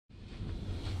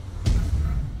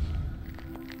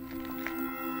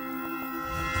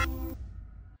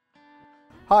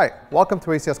Hi, welcome to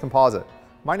ACS Composite.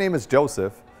 My name is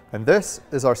Joseph, and this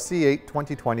is our C8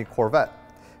 2020 Corvette.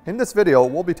 In this video,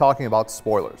 we'll be talking about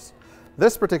spoilers.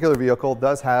 This particular vehicle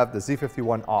does have the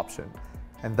Z51 option,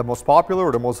 and the most popular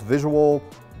or the most visual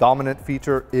dominant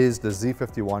feature is the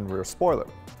Z51 rear spoiler.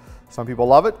 Some people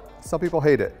love it, some people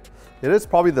hate it. It is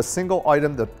probably the single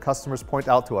item that customers point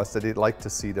out to us that they'd like to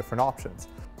see different options.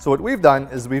 So what we've done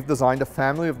is we've designed a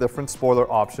family of different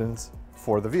spoiler options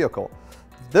for the vehicle.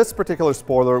 This particular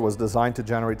spoiler was designed to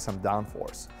generate some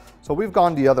downforce. So we've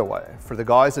gone the other way. For the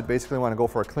guys that basically want to go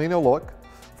for a cleaner look,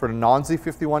 for the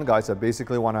non-Z51 guys that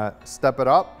basically want to step it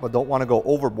up but don't want to go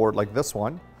overboard like this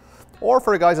one, or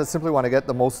for the guys that simply want to get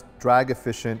the most drag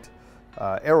efficient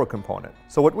aero component.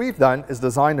 So what we've done is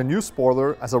designed a new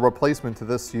spoiler as a replacement to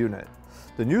this unit.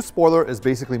 The new spoiler is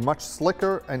basically much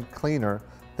slicker and cleaner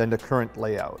than the current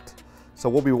layout. So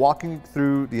we'll be walking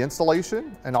through the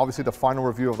installation and obviously the final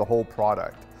review of the whole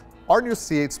product. Our new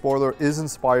C8 spoiler is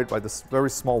inspired by this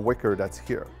very small wicker that's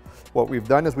here. What we've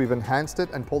done is we've enhanced it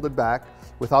and pulled it back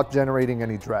without generating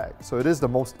any drag. So it is the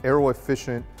most aero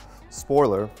efficient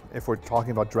spoiler if we're talking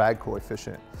about drag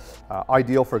coefficient.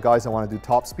 Ideal for guys that want to do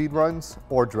top speed runs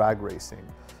or drag racing.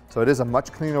 So it is a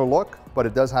much cleaner look, but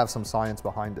it does have some science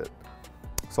behind it.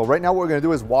 So right now what we're going to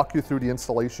do is walk you through the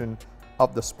installation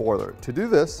of the spoiler. To do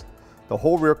this, the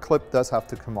whole rear clip does have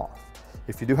to come off.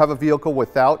 If you do have a vehicle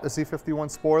without a Z51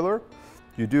 spoiler,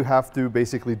 you do have to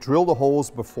basically drill the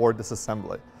holes before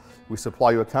disassembly. We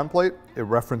supply you a template, it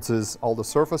references all the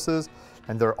surfaces,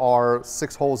 and there are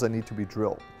 6 holes that need to be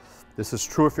drilled. This is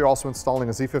true if you're also installing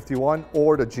a Z51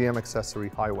 or the GM accessory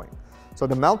high wing. So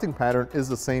the mounting pattern is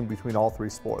the same between all 3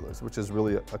 spoilers, which is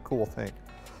really a cool thing.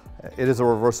 It is a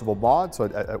reversible mod, so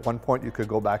at one point you could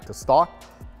go back to stock,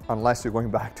 unless you're going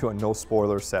back to a no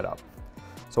spoiler setup.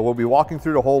 So we'll be walking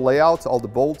through the whole layout, all the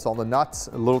bolts, all the nuts,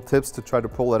 little tips to try to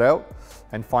pull it out,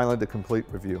 and finally the complete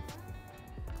review.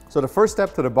 So the first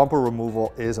step to the bumper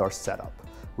removal is our setup.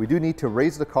 We do need to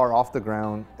raise the car off the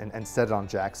ground and set it on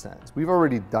jack stands. We've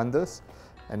already done this,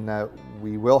 and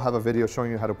we will have a video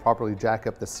showing you how to properly jack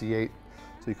up the C8,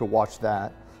 so you could watch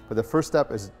that. But the first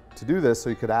step is to do this so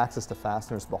you could access the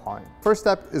fasteners behind. First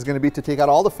step is going to be to take out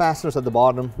all the fasteners at the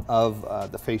bottom of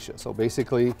the fascia. So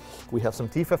basically we have some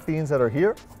T15s that are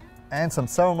here and some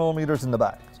 7mm in the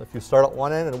back. So if you start at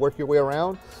one end and work your way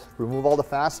around, remove all the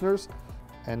fasteners,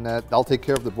 and that'll take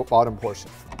care of the bottom portion.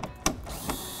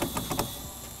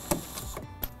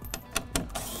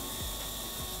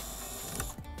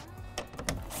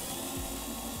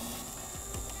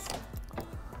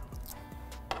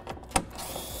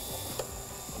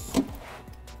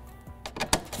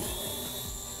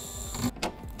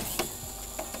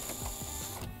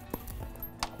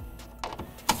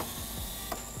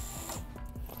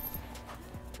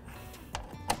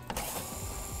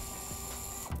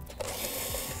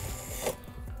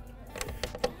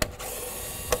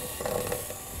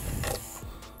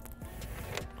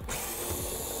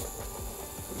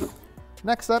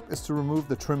 Next step is to remove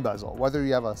the trim bezel. Whether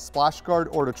you have a splash guard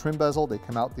or the trim bezel, they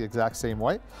come out the exact same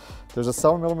way. There's a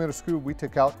 7mm screw we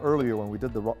took out earlier when we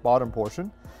did the bottom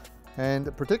portion. And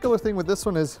the particular thing with this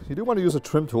one is you do want to use a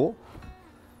trim tool.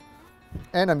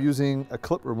 And I'm using a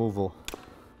clip removal.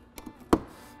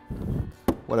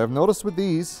 What I've noticed with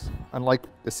these, unlike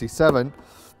the C7,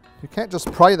 you can't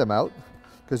just pry them out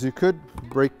because you could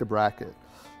break the bracket.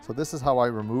 So this is how I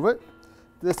remove it.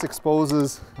 This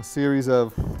exposes a series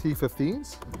of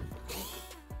T15s.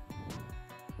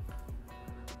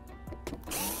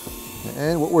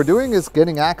 And what we're doing is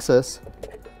getting access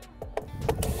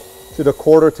to the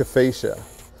quarter to fascia.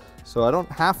 So I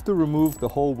don't have to remove the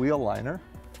whole wheel liner.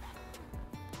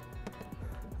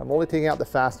 I'm only taking out the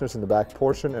fasteners in the back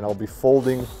portion, and I'll be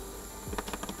folding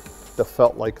the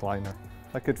felt-like liner.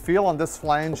 I could feel on this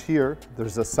flange here,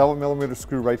 there's a 7mm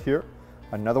screw right here,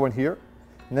 another one here,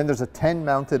 and then there's a 10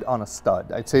 mounted on a stud.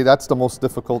 I'd say that's the most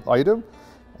difficult item,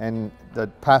 and the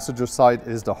passenger side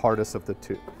is the hardest of the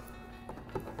two.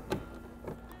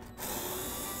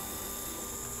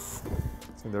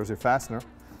 So there's your fastener.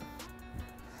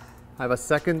 I have a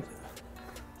second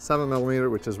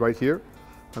 7mm, which is right here.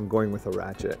 I'm going with a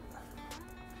ratchet.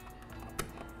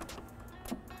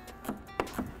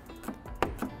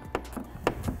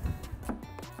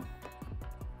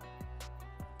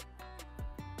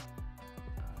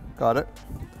 Got it.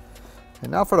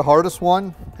 And now for the hardest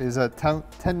one is a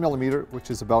 10mm, which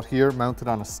is about here, mounted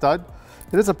on a stud.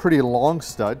 It is a pretty long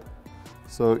stud,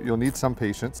 so you'll need some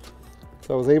patience.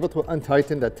 So I was able to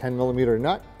untighten that 10mm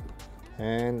nut,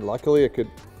 and luckily I could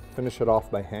finish it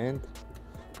off by hand,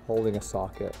 holding a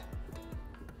socket.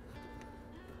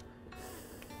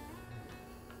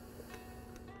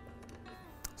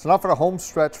 So now for the home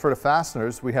stretch for the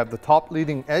fasteners, we have the top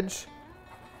leading edge,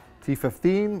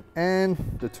 T15, and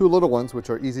the two little ones,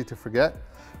 which are easy to forget,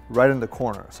 right in the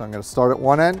corner. So I'm going to start at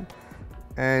one end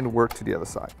and work to the other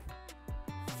side.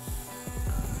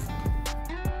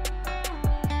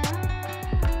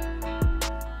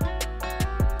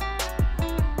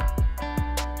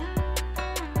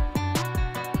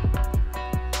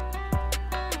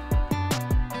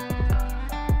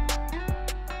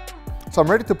 So I'm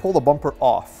ready to pull the bumper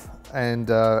off, and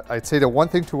I'd say the one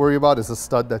thing to worry about is the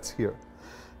stud that's here.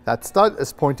 That stud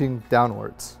is pointing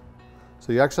downwards.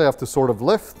 So you actually have to sort of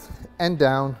lift and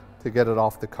down to get it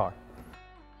off the car.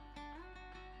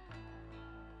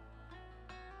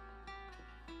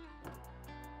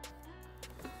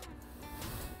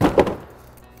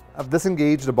 I've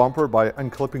disengaged the bumper by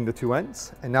unclipping the two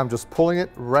ends, and now I'm just pulling it,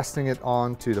 resting it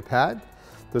onto the pad.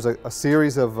 There's a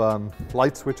series of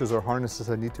light switches or harnesses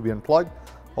that need to be unplugged,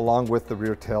 along with the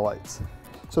rear tail lights.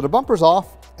 So the bumper's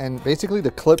off, and basically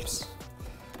the clips,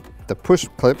 the push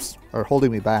clips, are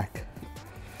holding me back.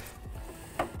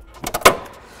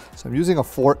 So I'm using a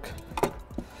fork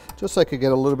just so I could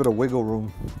get a little bit of wiggle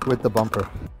room with the bumper.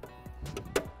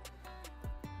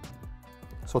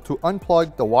 So to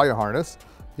unplug the wire harness,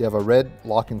 you have a red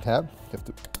locking tab. You have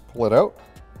to pull it out,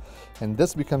 and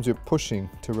this becomes your pushing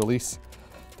to release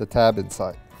the tab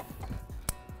inside.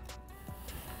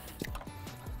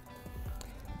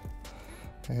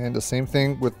 And the same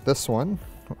thing with this one.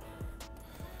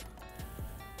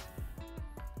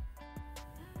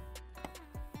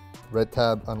 Red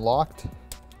tab unlocked,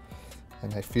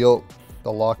 and I feel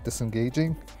the lock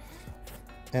disengaging,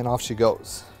 and off she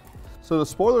goes. So the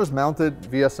spoiler is mounted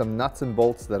via some nuts and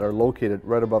bolts that are located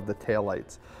right above the tail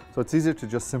lights. So it's easier to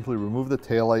just simply remove the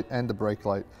tail light and the brake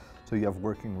light so you have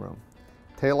working room.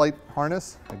 Tail light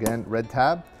harness, again, red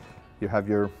tab. You have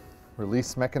your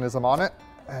release mechanism on it,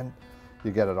 and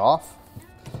you get it off.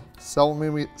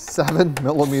 7mm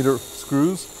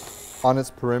screws on its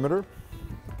perimeter.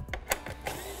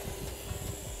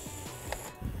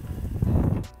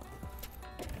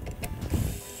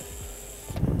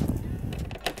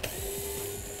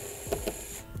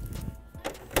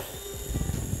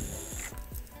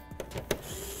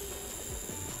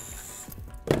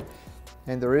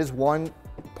 And there is one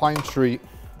pine tree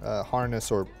harness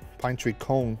or pine tree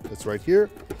cone that's right here.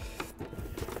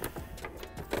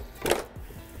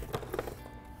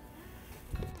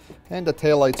 And the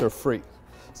taillights are free.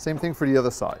 Same thing for the other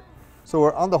side. So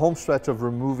we're on the home stretch of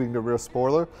removing the rear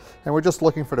spoiler, and we're just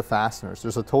looking for the fasteners.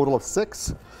 There's a total of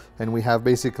 6, and we have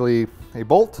basically a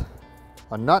bolt,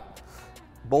 a nut,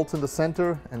 bolt in the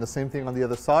center, and the same thing on the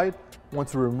other side.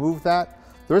 Once we remove that,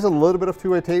 there is a little bit of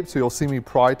two-way tape, so you'll see me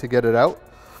pry to get it out,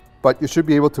 but you should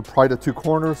be able to pry the two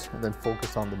corners and then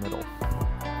focus on the middle.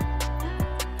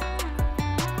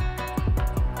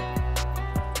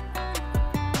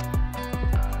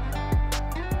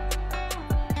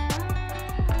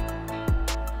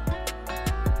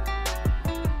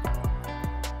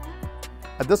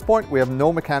 At this point, we have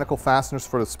no mechanical fasteners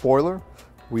for the spoiler.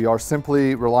 We are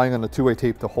simply relying on the two-way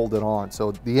tape to hold it on.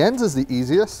 So the ends is the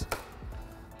easiest.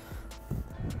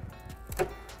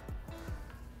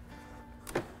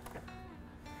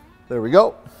 There we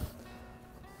go.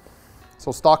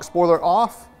 So stock spoiler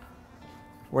off.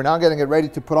 We're now getting it ready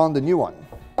to put on the new one.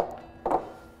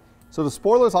 So the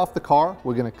spoiler is off the car.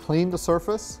 We're going to clean the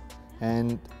surface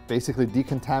and basically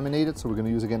decontaminate it. So we're going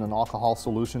to use again an alcohol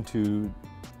solution to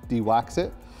de-wax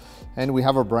it. And we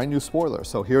have our brand new spoiler.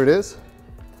 So here it is.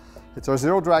 It's our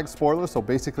zero drag spoiler, so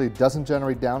basically it doesn't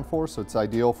generate downforce, so it's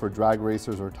ideal for drag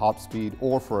racers or top speed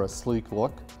or for a sleek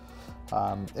look.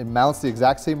 It mounts the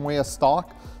exact same way as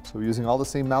stock, so we're using all the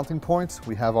same mounting points.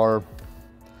 We have our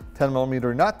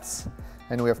 10mm nuts,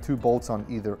 and we have 2 bolts on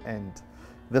either end.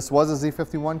 This was a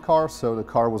Z51 car, so the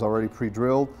car was already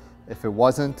pre-drilled. If it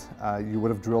wasn't, you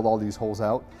would have drilled all these holes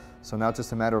out. So now it's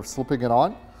just a matter of slipping it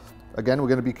on. Again, we're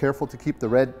going to be careful to keep the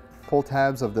red pull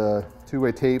tabs of the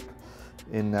two-way tape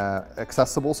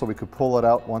accessible so we could pull it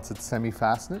out once it's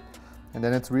semi-fastened, and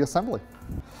then it's reassembly.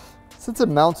 Since it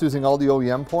mounts using all the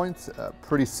OEM points,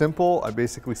 pretty simple. I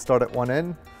basically start at one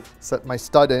end, set my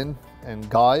stud in, and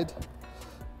guide.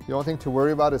 The only thing to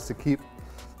worry about is to keep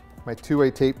my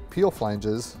two-way tape peel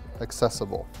flanges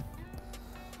accessible.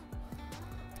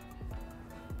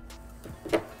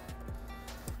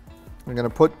 I'm going to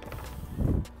put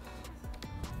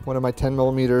one of my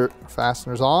 10mm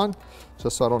fasteners on,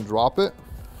 just so I don't drop it.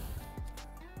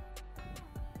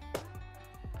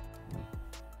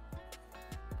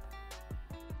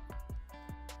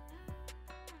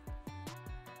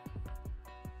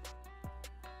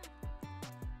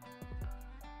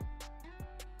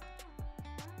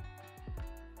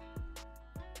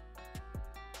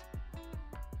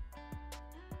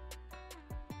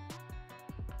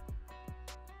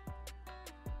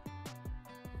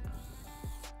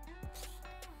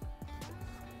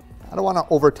 I don't want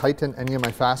to over tighten any of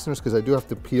my fasteners because I do have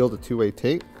to peel the two-way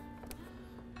tape.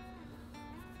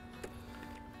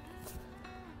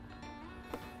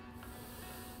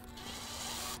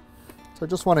 So I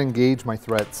just want to engage my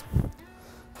threads.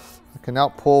 I can now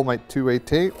pull my two-way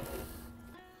tape.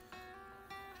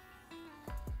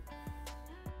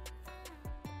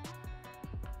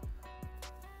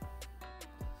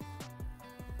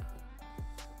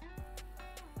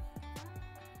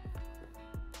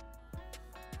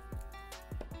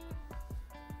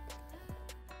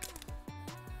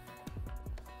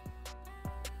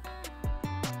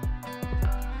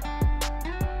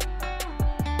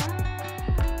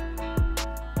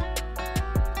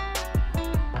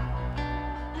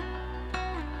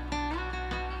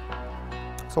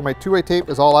 So my two-way tape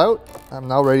is all out. I'm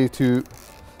now ready to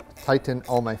tighten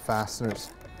all my fasteners.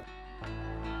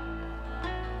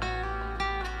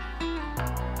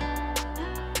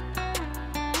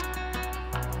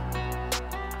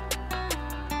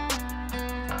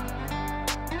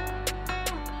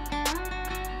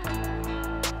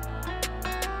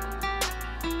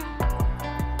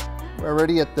 We're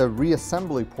already at the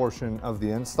reassembly portion of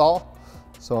the install.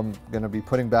 So I'm going to be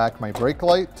putting back my brake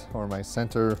light, or my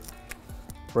center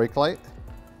brake light.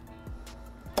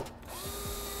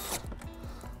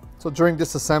 So during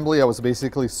this assembly, I was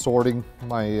basically sorting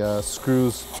my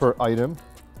screws per item.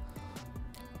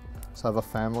 So I have a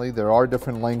family. There are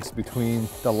different lengths between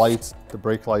the lights, the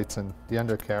brake lights, and the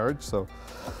undercarriage. So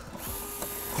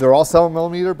they're all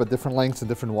 7mm, but different lengths and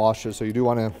different washers. So you do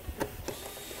want to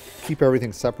keep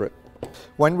everything separate.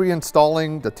 When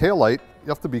reinstalling the tail light, you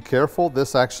have to be careful.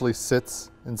 This actually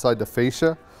sits inside the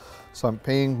fascia. So I'm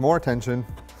paying more attention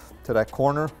to that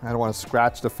corner. I don't want to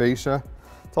scratch the fascia.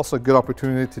 It's also a good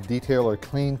opportunity to detail or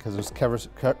clean because there's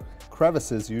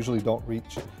crevices you usually don't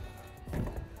reach.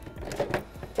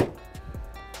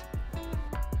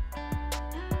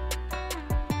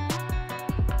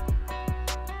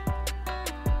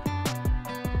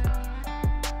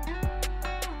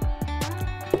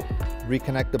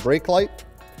 Reconnect the brake light,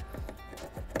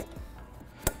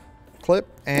 clip,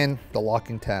 and the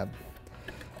locking tab.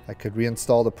 I could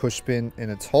reinstall the push pin in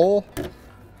its hole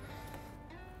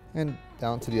and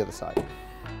down to the other side.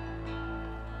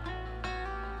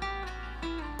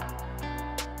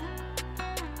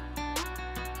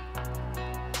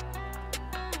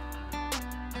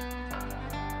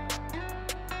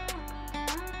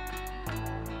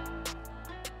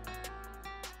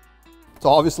 So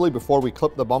obviously, before we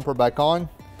clip the bumper back on,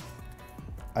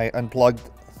 I unplugged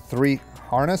 3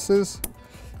 harnesses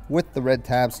with the red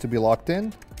tabs to be locked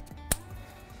in.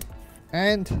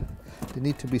 And they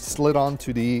need to be slid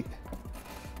onto the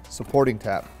supporting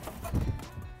tab.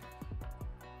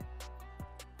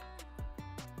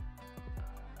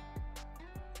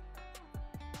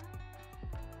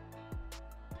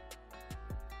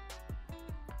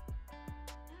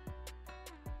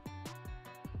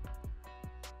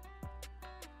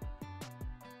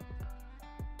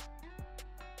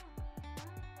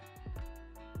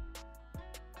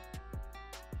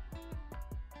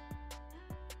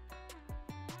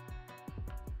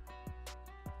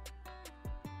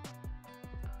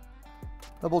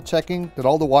 Double checking that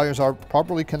all the wires are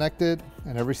properly connected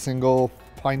and every single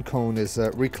pine cone is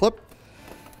reclipped.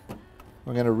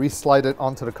 We're going to reslide it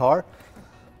onto the car.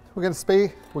 We're going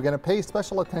to pay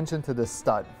special attention to this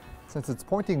stud. Since it's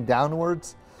pointing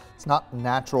downwards, it's not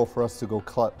natural for us to go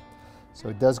clip. So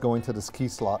it does go into this key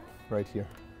slot right here.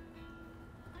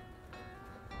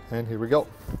 And here we go.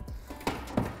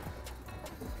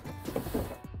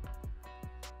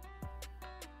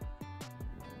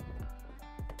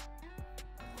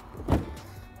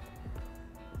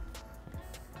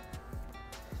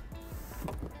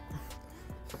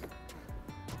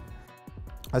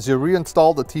 As you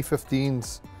reinstall the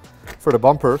T15s for the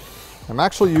bumper, I'm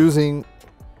actually using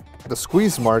the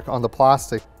squeeze mark on the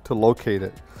plastic to locate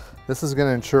it. This is going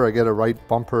to ensure I get a right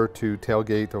bumper to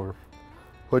tailgate or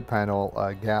hood panel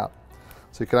gap.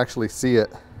 So you can actually see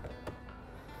it.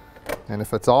 And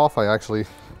if it's off, I actually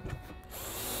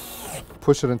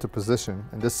push it into position.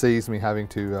 And this saves me having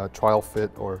to trial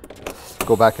fit or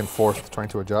go back and forth trying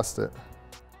to adjust it.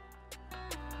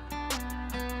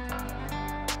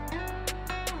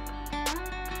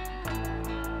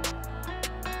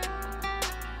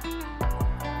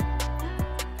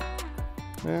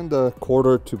 And the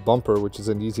quarter to bumper, which is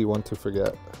an easy one to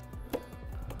forget.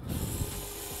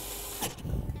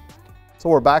 So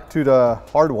we're back to the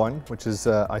hard one, which is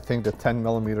I think the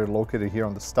 10mm located here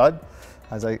on the stud.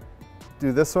 As I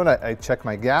do this one, I check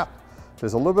my gap.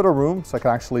 There's a little bit of room, so I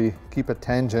can actually keep a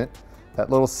tangent.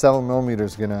 That little 7mm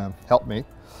is gonna help me.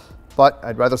 But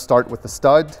I'd rather start with the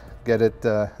stud, get it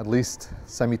at least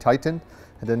semi-tightened,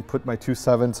 and then put my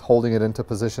 2.7s holding it into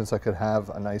position so I could have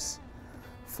a nice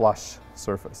flush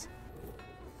surface.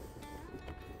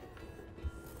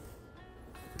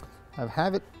 I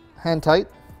have it hand tight.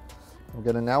 I'm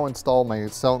going to now install my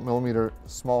 7mm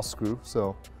small screw,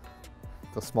 so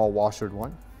the small washered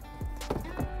one.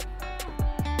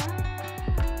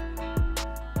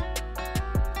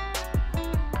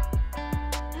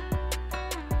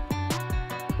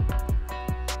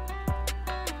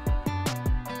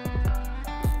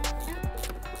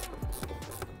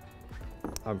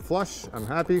 I'm flush, I'm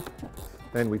happy,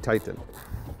 then we tighten.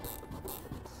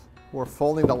 We're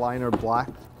folding the liner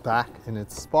back in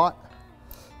its spot.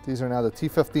 These are now the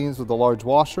T15s with the large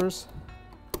washers.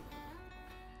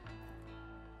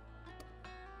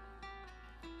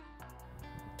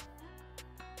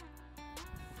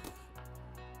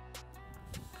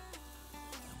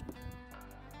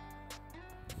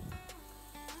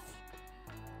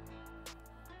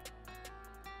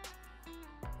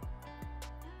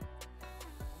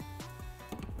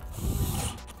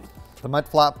 The mud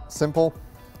flap, simple.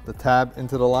 The tab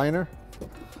into the liner,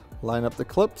 line up the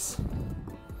clips,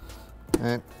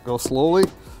 and go slowly.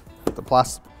 The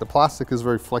plastic is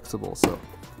very flexible, so.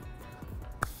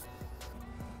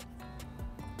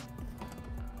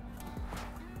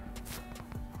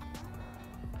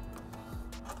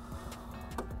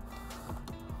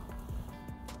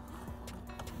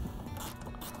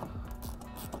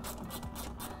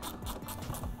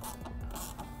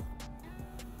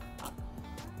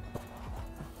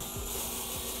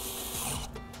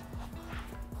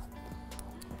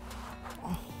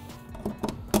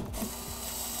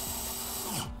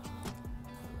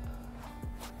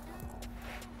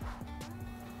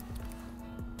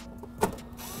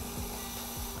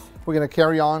 We're going to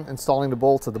carry on installing the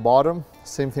bolts at the bottom.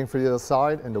 Same thing for the other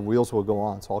side, and the wheels will go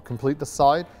on. So I'll complete the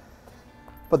side,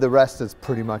 but the rest is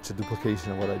pretty much a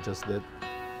duplication of what I just did.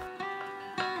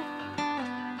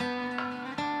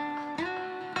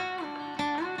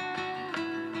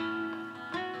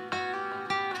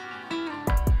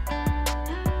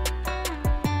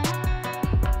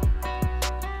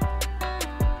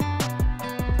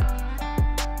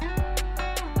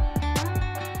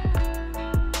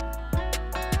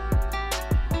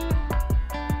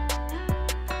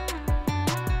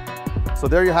 So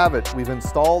there you have it. We've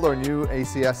installed our new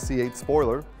ACS C8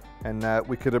 spoiler, and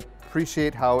we could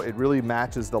appreciate how it really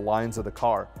matches the lines of the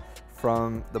car.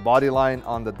 From the body line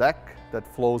on the deck that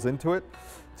flows into it,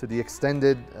 to the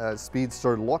extended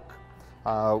speedster look.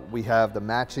 We have the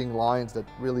matching lines that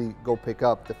really go pick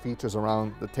up the features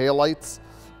around the taillights,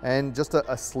 and just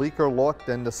a sleeker look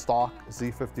than the stock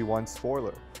Z51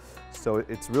 spoiler. So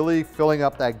it's really filling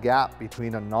up that gap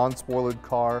between a non-spoilered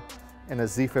car and a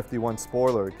Z51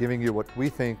 spoiler, giving you what we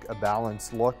think a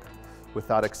balanced look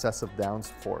without excessive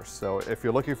downforce. So if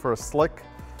you're looking for a slick,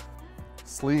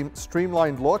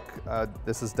 streamlined look,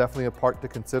 this is definitely a part to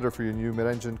consider for your new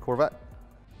mid-engine Corvette.